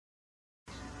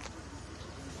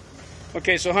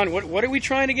Okay, so hon, what are we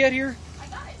trying to get here? I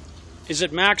got it. Is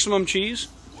it maximum cheese?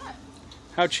 Yeah.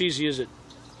 How cheesy is it?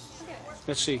 Okay.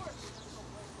 Let's see.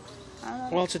 I don't know.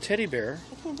 Well, it's a teddy bear.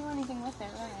 I can't do anything with it,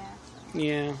 really.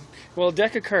 Yeah. Well, a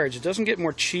deck of cards. It doesn't get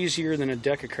more cheesier than a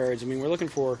deck of cards. I mean, we're looking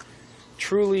for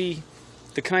truly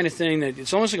the kind of thing that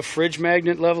it's almost like a fridge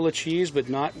magnet level of cheese, but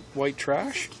not white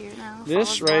trash. It's cute now.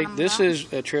 This, right? This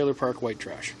is a trailer park white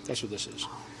trash. That's what this is.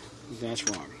 That's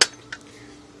wrong.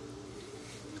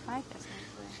 I like this one,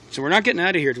 actually. So we're not getting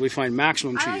out of here till we find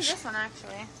maximum cheese. I like this one,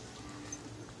 actually.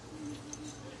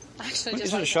 Actually, What, just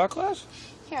is it a like shot glass?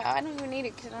 Yeah, I don't even need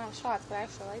it because I don't have shots, but I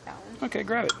actually like that one. Okay,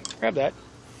 grab it. Grab that.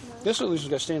 This at least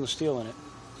has got stainless steel in it,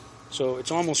 so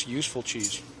it's almost useful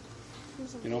cheese.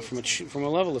 You know, from a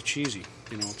level of cheesy,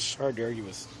 you know, it's hard to argue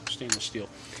with stainless steel.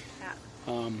 Yeah.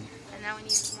 And now we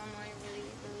need one more really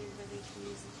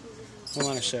cheesy.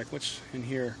 Hold on a sec. What's in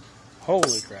here?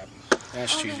 Holy crap,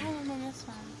 that's cheesy. Hold on, this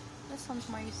one. This one's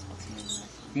more useful to me than this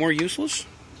one. More useless?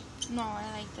 No, I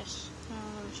like this.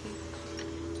 Really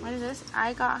cheap. What is this?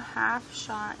 I got half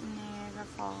shot in Niagara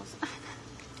Falls.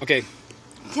 Okay,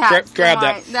 That's grab the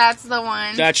that. one. That's the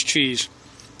one. That's cheese.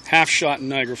 Half shot in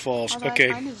Niagara Falls. Although Okay,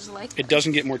 I kinda just like it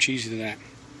doesn't get more cheesy than that.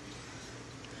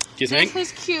 Do you think?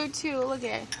 This is cute too. Look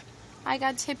at it. I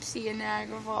got tipsy in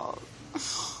Niagara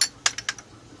Falls.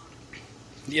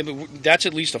 Yeah, but that's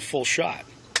at least a full shot.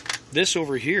 This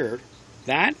over here,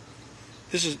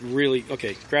 this is really,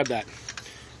 okay, grab that.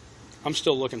 I'm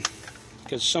still looking,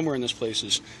 because somewhere in this place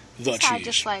is the cheese. I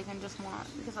just like and just want,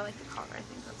 because I like the color, I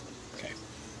think that's what it is. Okay,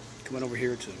 coming over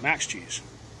here to the max cheese.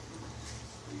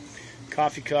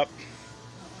 Coffee cup.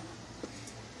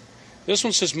 This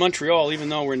one says Montreal, even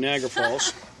though we're in Niagara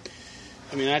Falls.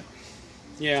 I mean,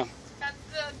 yeah. That's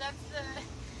the,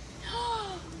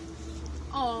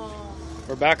 oh.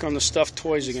 We're back on the stuffed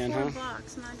toys again, huh?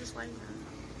 $4, and I just like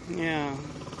them. Yeah.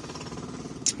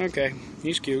 Okay,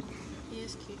 he's cute. He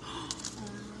is cute. Oh,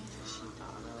 nice sheepdog.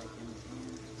 I like him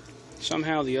too.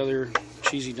 Somehow the other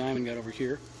cheesy diamond got over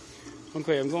here.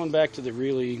 Okay, I'm going back to the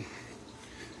really...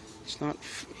 It's not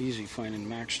easy finding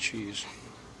max cheese.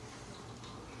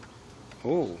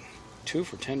 Oh, 2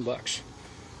 for $10.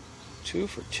 2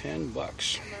 for $10. I love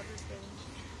this thing.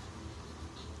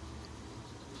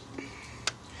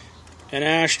 An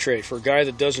ashtray for a guy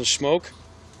that doesn't smoke.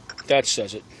 That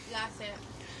says it. That's it.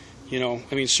 You know,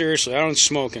 I mean, seriously, I don't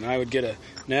smoke, and I would get a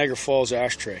Niagara Falls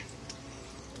ashtray.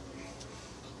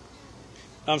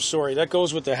 I'm sorry, that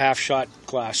goes with the half-shot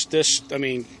glass. This, I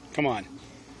mean, come on.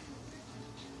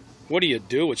 What do you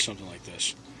do with something like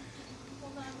this?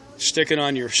 Stick it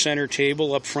on your center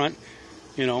table up front,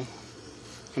 you know.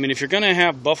 I mean, if you're going to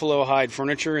have buffalo hide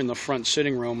furniture in the front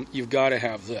sitting room, you've got to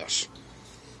have this.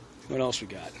 What else we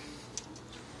got?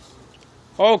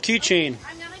 Oh, keychain.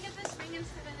 I'm gonna get this ring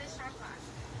instead of this shot glass.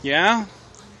 Yeah?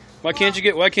 Why can't you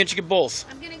get both?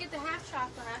 I'm gonna get the half shot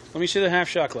glass. Let me see the half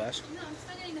shot glass. No, I'm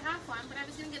still getting the half one, but I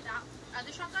was gonna get the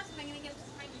other shot glass, and I'm gonna get this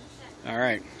ring instead. All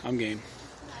right, I'm game.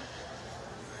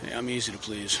 Yeah, I'm easy to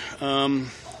please. I got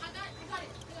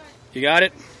it. You got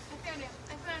it? I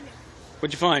found it.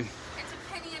 What'd you find? It's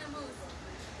a penny and a moose.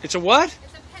 It's a what?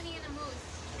 It's a penny and a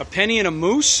moose. A penny and a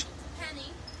moose? Penny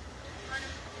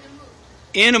and a moose.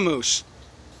 In a moose.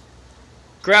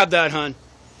 Grab that, hon.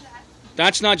 That.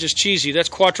 That's not just cheesy. That's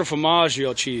quattro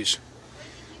formaggio cheese.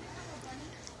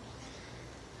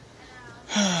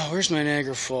 Where's my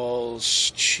Niagara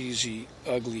Falls cheesy,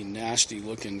 ugly,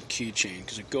 nasty-looking keychain?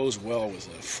 Because it goes well with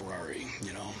a Ferrari,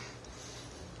 you know.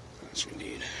 That's what we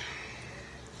need.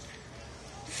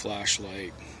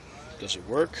 Flashlight. Does it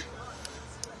work?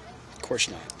 Of course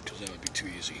not, because that would be too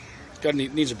easy.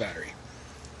 Needs a battery.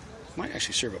 Might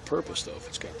actually serve a purpose, though, if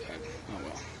it's got that. Oh,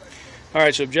 well. All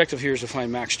right, so objective here is to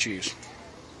find max cheese,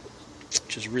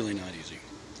 which is really not easy.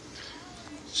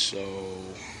 So...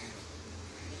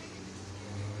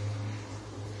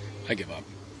 I give up.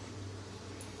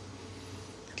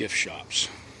 Gift shops.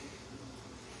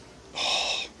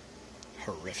 Oh,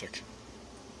 horrific.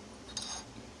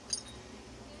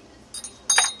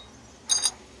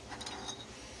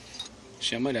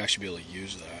 See, I might actually be able to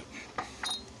use that.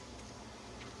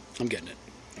 I'm getting it.